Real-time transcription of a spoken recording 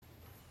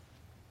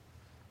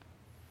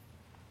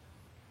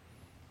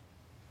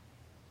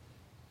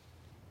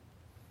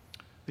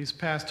These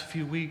past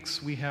few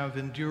weeks, we have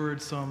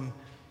endured some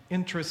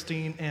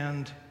interesting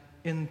and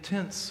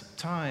intense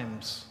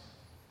times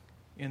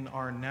in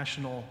our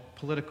national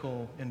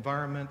political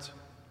environment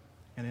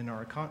and in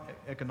our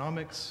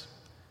economics.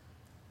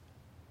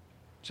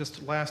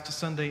 Just last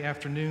Sunday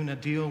afternoon, a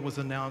deal was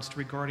announced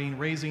regarding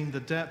raising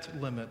the debt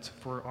limit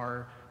for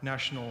our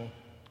national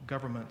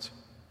government.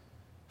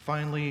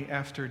 Finally,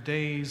 after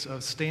days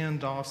of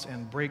standoffs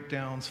and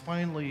breakdowns,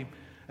 finally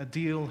a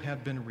deal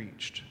had been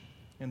reached.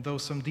 And though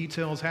some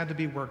details had to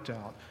be worked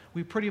out,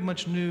 we pretty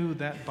much knew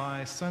that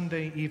by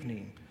Sunday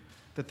evening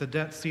that the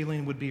debt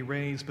ceiling would be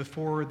raised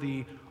before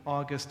the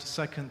August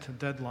 2nd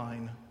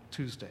deadline,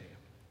 Tuesday.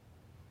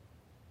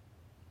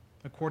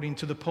 According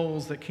to the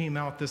polls that came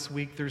out this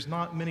week, there's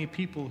not many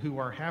people who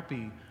are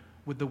happy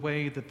with the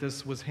way that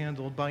this was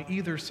handled by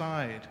either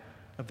side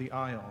of the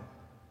aisle.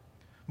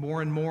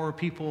 More and more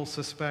people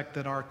suspect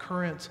that our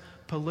current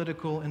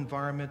political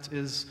environment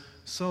is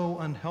so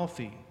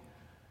unhealthy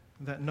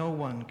that no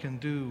one can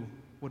do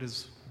what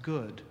is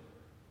good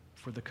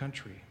for the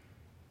country.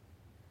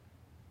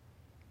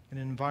 An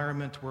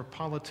environment where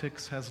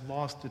politics has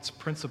lost its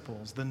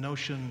principles, the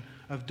notion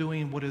of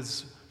doing what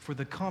is for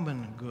the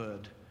common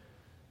good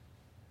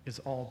is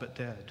all but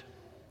dead.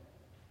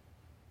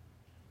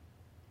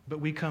 But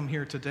we come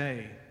here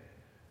today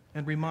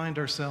and remind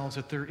ourselves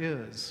that there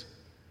is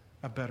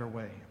a better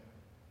way.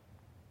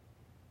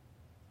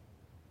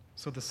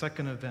 So the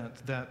second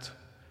event that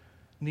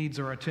needs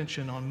our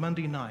attention on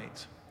Monday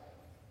night,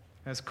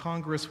 as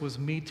Congress was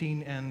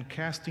meeting and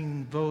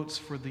casting votes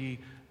for the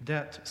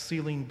debt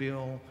ceiling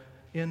bill,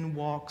 in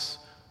walks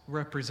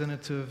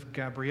Representative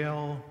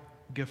Gabrielle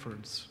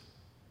Giffords.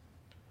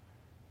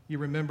 You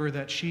remember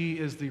that she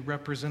is the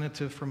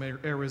representative from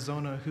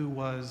Arizona who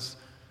was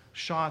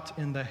shot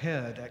in the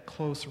head at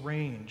close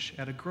range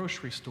at a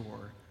grocery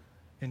store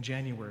in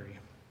January.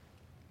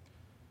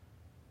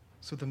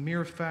 So the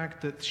mere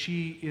fact that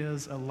she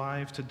is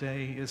alive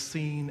today is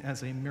seen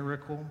as a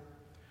miracle,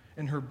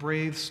 and her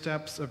brave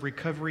steps of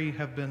recovery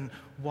have been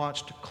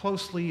watched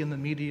closely in the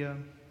media.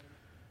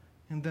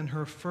 And then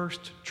her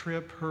first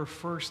trip, her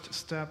first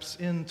steps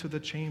into the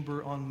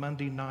chamber on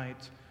Monday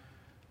night,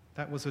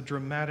 that was a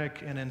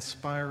dramatic and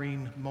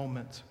inspiring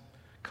moment,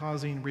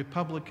 causing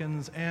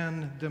Republicans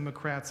and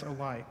Democrats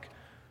alike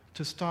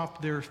to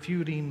stop their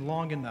feuding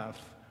long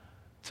enough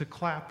to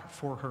clap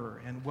for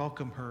her and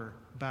welcome her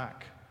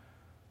back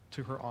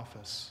to her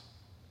office.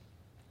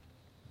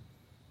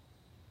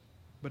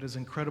 But as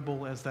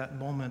incredible as that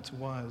moment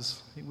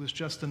was, it was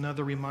just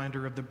another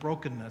reminder of the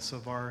brokenness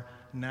of our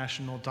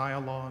national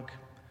dialogue,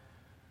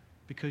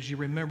 because you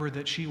remember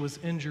that she was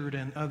injured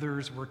and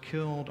others were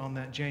killed on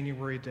that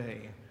January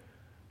day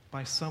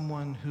by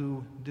someone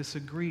who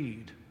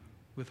disagreed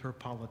with her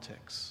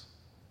politics.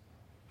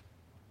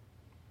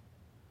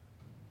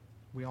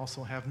 We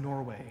also have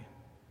Norway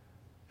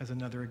as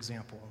another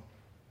example.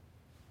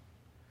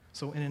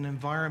 So in an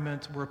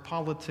environment where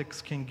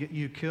politics can get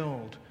you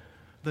killed,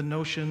 the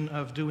notion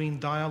of doing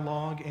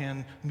dialogue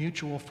and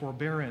mutual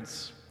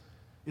forbearance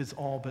is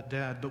all but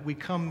dead. But we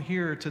come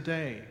here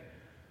today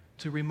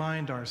to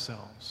remind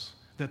ourselves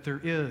that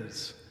there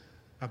is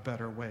a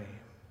better way.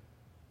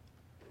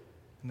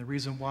 And the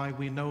reason why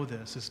we know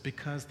this is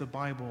because the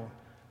Bible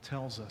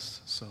tells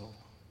us so.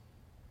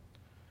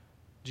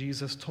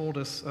 Jesus told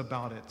us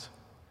about it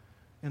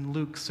in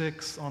Luke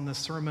 6 on the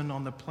Sermon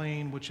on the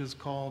Plain, which is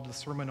called the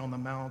Sermon on the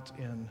Mount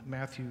in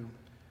Matthew.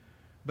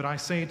 But I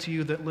say to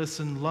you that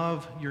listen,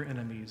 love your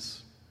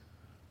enemies.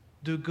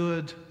 Do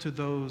good to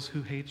those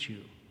who hate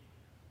you.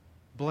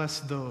 Bless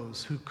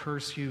those who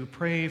curse you.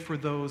 Pray for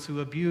those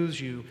who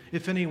abuse you.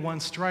 If anyone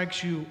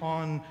strikes you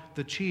on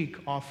the cheek,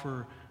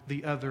 offer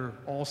the other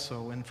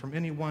also. And from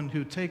anyone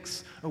who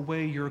takes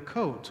away your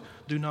coat,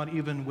 do not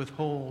even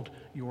withhold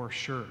your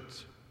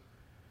shirt.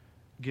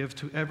 Give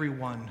to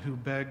everyone who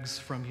begs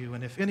from you.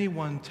 And if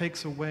anyone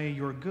takes away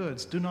your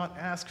goods, do not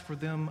ask for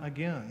them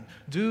again.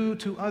 Do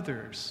to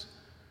others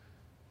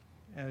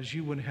as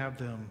you would have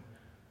them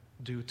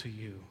do to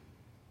you.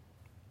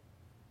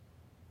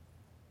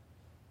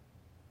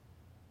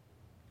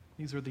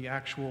 These are the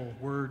actual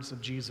words of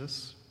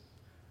Jesus,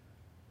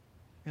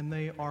 and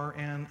they are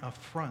an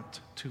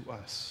affront to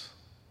us,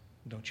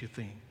 don't you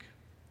think?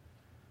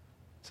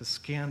 It's a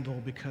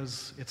scandal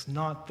because it's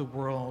not the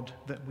world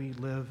that we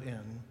live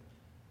in,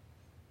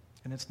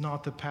 and it's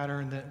not the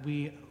pattern that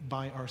we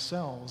by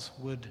ourselves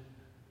would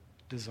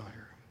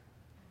desire.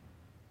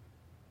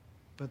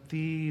 But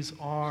these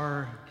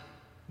are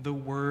the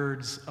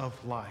words of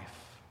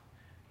life,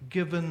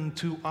 given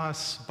to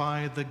us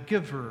by the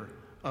giver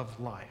of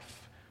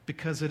life,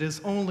 because it is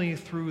only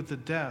through the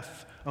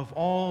death of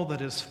all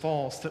that is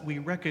false that we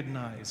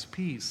recognize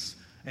peace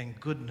and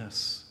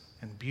goodness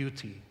and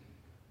beauty.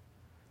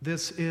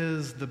 This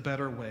is the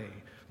better way.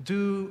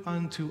 Do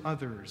unto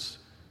others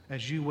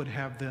as you would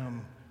have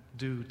them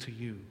do to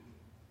you.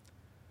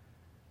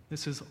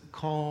 This is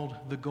called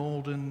the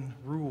Golden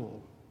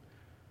Rule.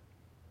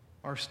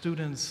 Our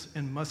students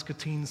in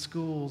Muscatine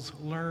schools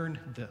learn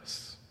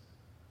this.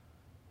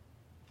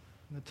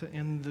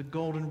 And the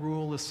golden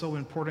rule is so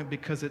important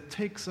because it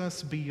takes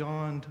us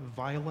beyond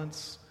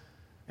violence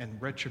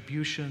and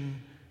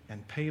retribution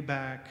and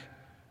payback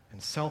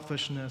and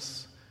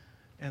selfishness.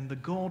 And the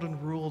golden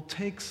rule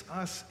takes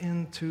us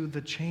into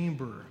the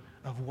chamber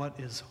of what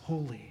is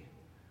holy.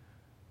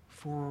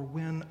 For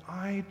when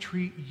I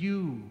treat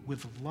you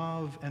with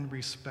love and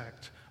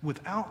respect,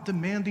 without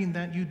demanding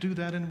that you do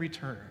that in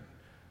return,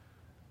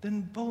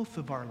 then both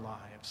of our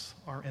lives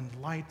are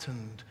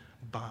enlightened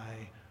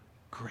by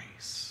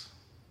grace.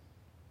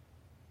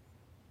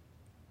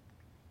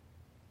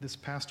 This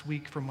past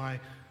week, for my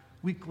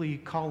weekly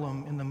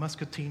column in the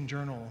Muscatine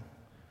Journal,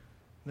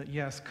 that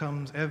yes,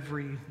 comes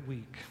every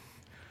week,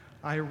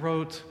 I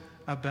wrote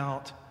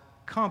about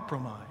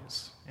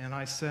compromise, and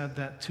I said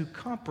that to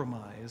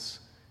compromise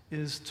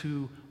is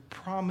to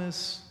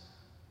promise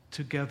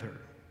together.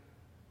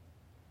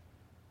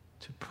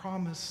 To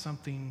promise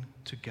something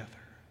together.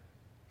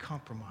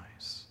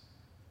 Compromise.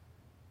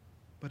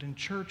 But in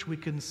church, we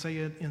can say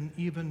it in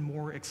even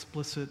more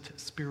explicit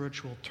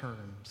spiritual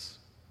terms.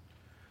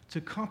 To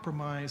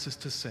compromise is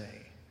to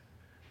say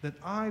that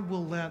I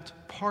will let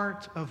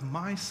part of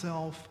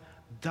myself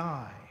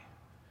die,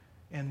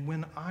 and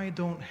when I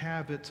don't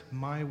have it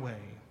my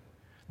way,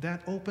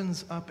 that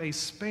opens up a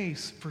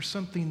space for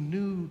something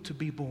new to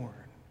be born.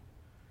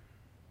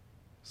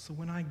 So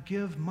when I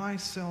give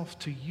myself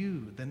to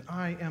you, then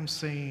I am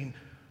saying,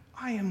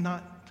 I am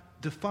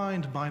not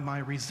defined by my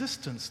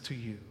resistance to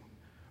you.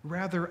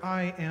 Rather,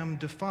 I am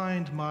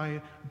defined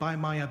by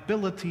my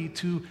ability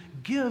to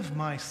give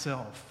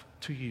myself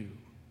to you.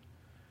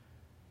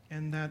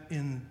 And that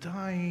in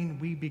dying,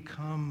 we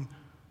become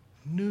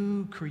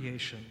new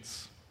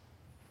creations.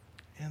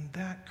 And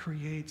that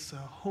creates a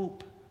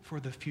hope for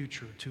the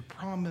future, to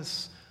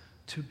promise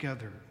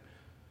together.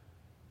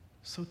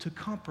 So to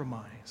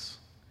compromise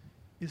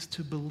is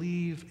to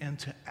believe and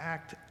to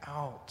act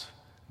out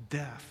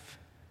death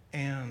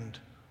and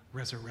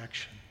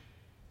resurrection,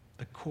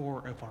 the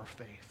core of our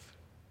faith.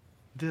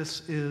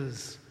 This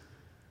is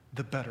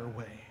the better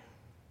way.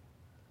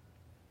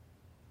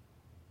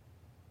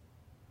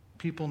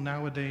 People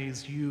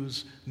nowadays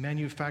use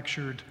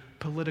manufactured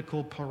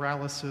political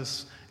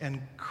paralysis and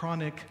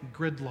chronic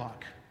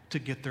gridlock to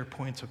get their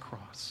points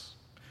across.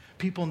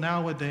 People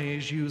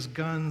nowadays use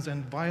guns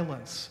and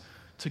violence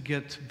to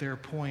get their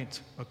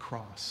point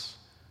across.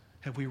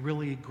 Have we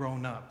really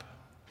grown up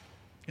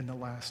in the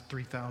last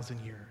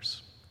 3,000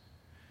 years?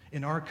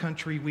 In our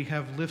country, we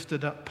have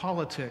lifted up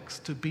politics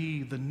to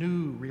be the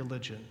new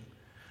religion.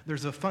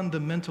 There's a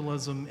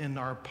fundamentalism in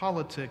our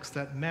politics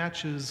that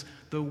matches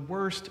the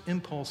worst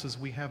impulses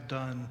we have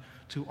done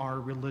to our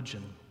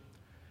religion.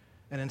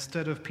 And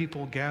instead of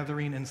people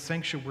gathering in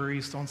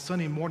sanctuaries on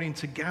Sunday morning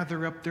to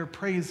gather up their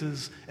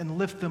praises and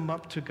lift them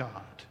up to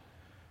God,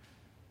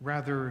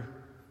 rather,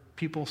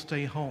 people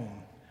stay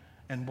home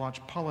and watch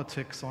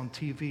politics on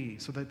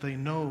TV so that they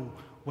know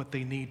what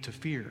they need to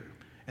fear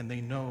and they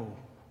know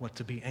what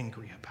to be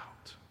angry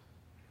about.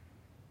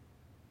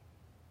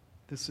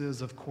 This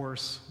is, of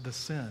course, the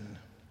sin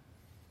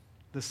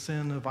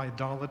of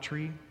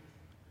idolatry,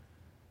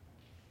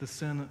 the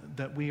sin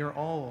that we are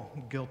all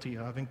guilty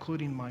of,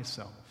 including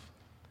myself.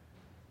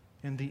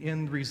 And the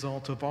end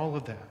result of all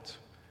of that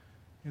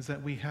is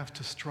that we have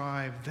to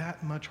strive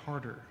that much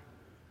harder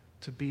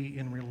to be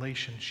in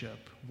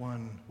relationship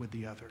one with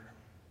the other.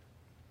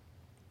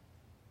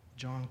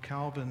 John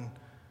Calvin,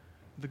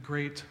 the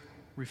great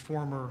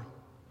reformer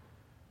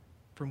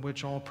from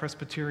which all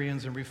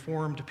Presbyterians and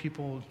Reformed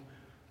people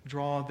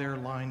draw their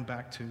line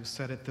back to,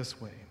 said it this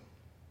way: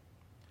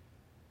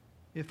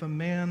 if a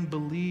man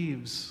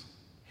believes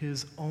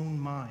his own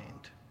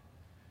mind,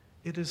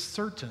 it is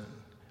certain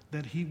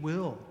that he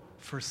will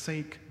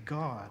forsake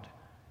God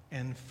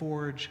and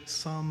forge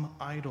some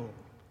idol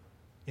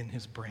in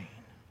his brain.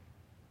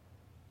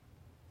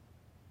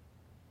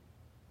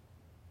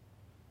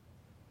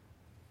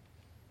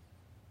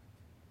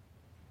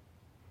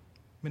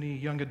 Many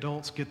young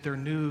adults get their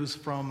news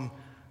from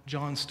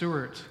Jon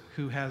Stewart,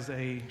 who has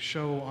a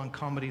show on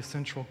Comedy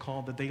Central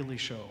called The Daily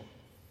Show.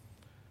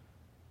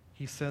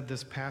 He said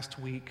this past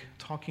week,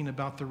 talking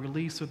about the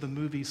release of the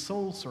movie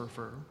Soul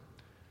Surfer,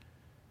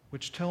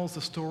 which tells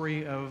the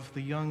story of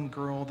the young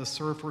girl, the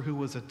surfer, who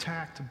was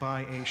attacked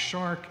by a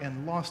shark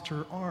and lost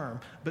her arm,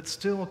 but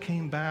still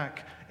came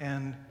back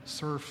and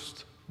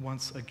surfed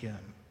once again.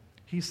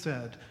 He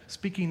said,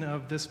 speaking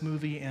of this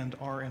movie and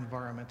our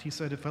environment, he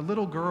said, if a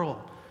little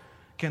girl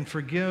can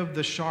forgive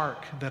the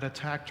shark that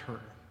attacked her,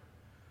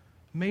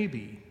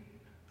 maybe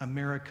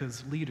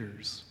America's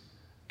leaders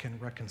can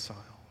reconcile.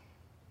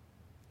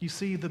 You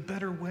see, the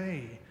better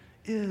way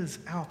is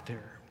out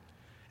there.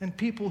 And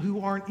people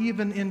who aren't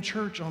even in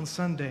church on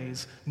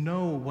Sundays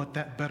know what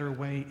that better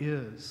way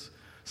is.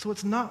 So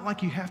it's not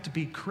like you have to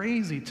be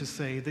crazy to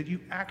say that you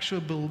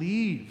actually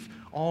believe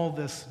all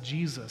this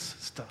Jesus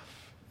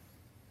stuff.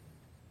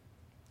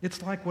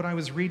 It's like what I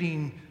was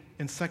reading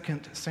in 2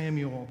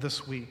 Samuel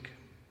this week.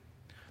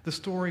 The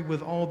story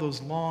with all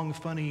those long,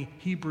 funny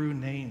Hebrew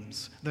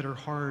names that are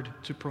hard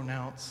to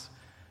pronounce.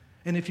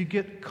 And if you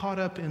get caught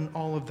up in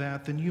all of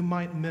that, then you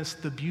might miss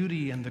the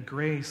beauty and the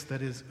grace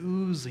that is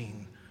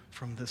oozing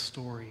from this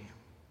story.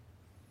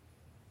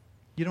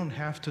 You don't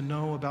have to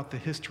know about the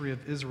history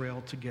of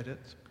Israel to get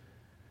it,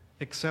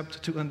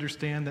 except to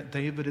understand that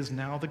David is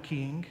now the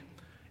king,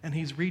 and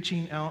he's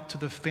reaching out to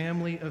the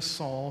family of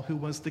Saul, who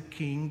was the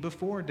king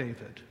before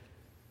David.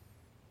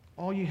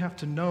 All you have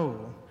to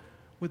know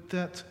was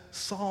that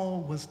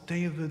Saul was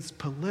David's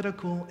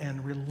political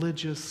and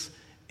religious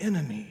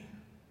enemy.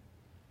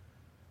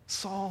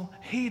 Saul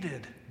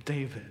hated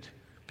David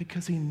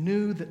because he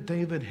knew that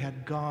David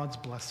had God's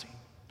blessing.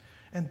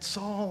 And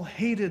Saul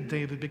hated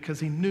David because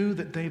he knew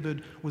that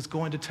David was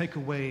going to take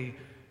away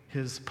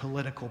his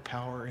political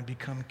power and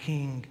become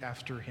king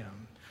after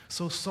him.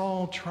 So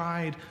Saul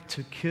tried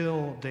to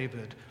kill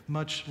David,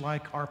 much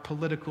like our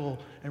political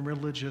and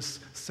religious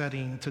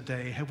setting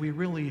today. Have we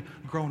really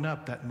grown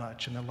up that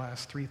much in the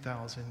last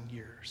 3,000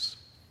 years?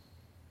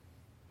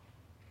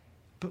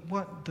 But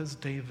what does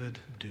David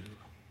do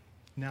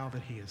now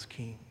that he is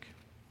king?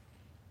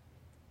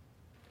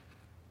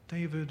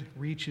 David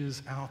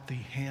reaches out the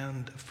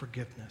hand of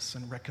forgiveness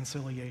and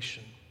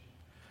reconciliation,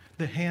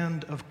 the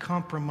hand of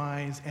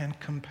compromise and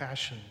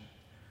compassion.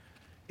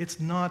 It's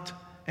not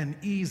an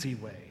easy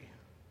way.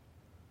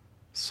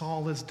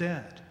 Saul is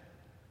dead.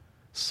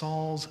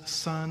 Saul's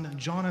son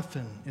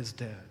Jonathan is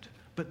dead.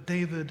 But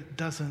David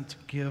doesn't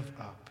give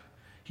up.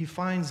 He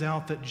finds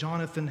out that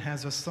Jonathan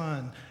has a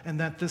son, and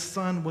that this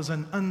son was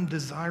an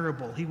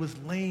undesirable. He was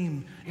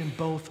lame in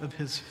both of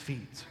his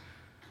feet,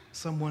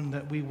 someone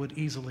that we would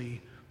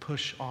easily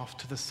push off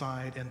to the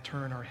side and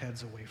turn our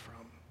heads away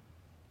from.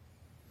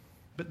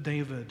 But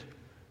David,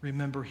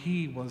 remember,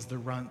 he was the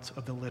runt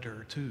of the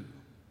litter too.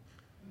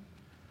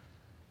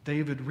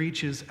 David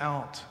reaches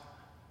out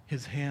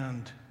his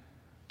hand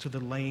to the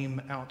lame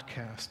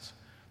outcast,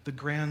 the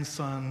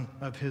grandson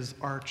of his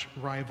arch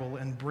rival,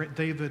 and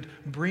David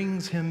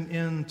brings him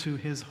into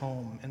his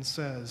home and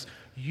says,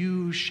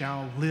 "You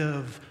shall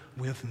live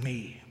with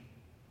me."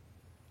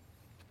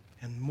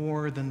 And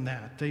more than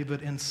that,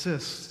 David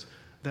insists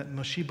that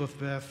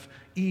Mephibosheth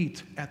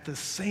eat at the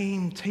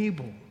same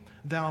table.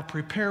 "Thou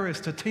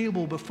preparest a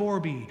table before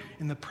me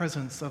in the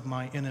presence of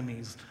my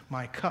enemies.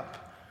 My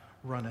cup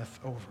runneth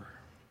over."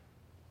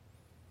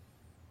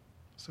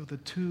 So the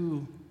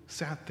two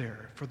sat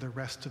there for the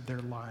rest of their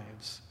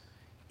lives,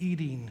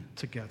 eating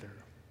together.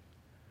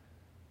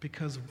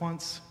 Because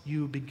once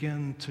you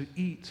begin to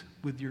eat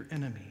with your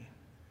enemy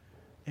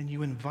and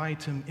you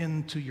invite him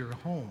into your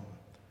home,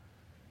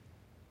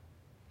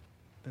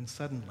 then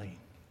suddenly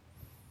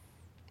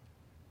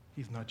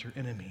he's not your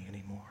enemy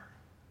anymore.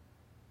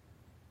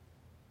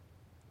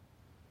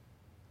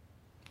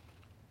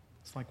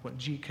 It's like what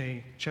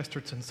G.K.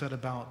 Chesterton said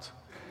about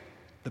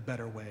the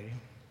better way.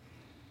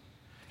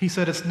 He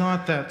said, it's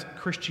not that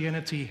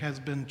Christianity has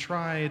been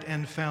tried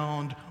and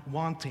found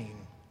wanting.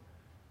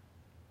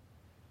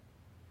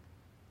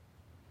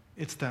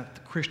 It's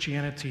that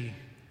Christianity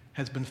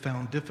has been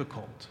found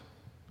difficult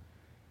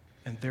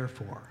and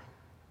therefore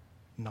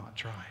not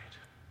tried.